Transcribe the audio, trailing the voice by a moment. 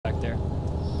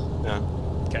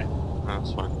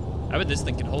bet this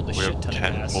thing can hold a shit ton of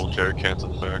 10 gas. full jerry cans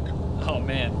in the back. Oh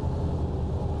man.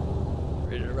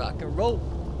 Ready to rock and roll.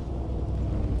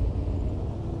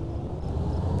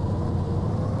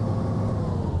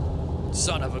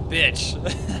 Son of a bitch.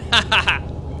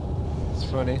 It's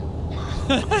funny.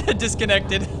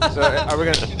 Disconnected. So are we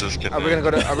gonna go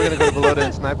to Belota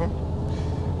and snipe him?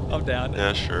 I'm down.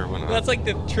 Yeah, sure, why not? That's like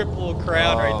the triple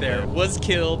crown right there. Man. Was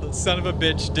killed, son of a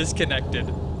bitch,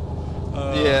 disconnected.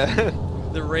 Yeah.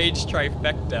 The rage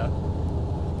trifecta.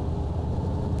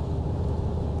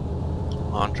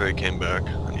 Andre came back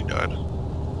and he died.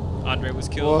 Andre was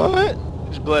killed. What?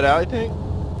 Just bled out, I think?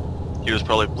 He was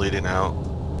probably bleeding out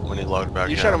when he logged back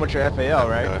in. You shot him with your FAL,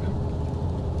 right? Died.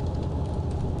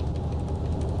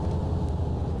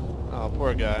 Oh,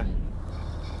 poor guy.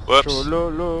 Whoops.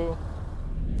 Oh,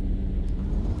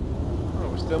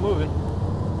 we're still moving.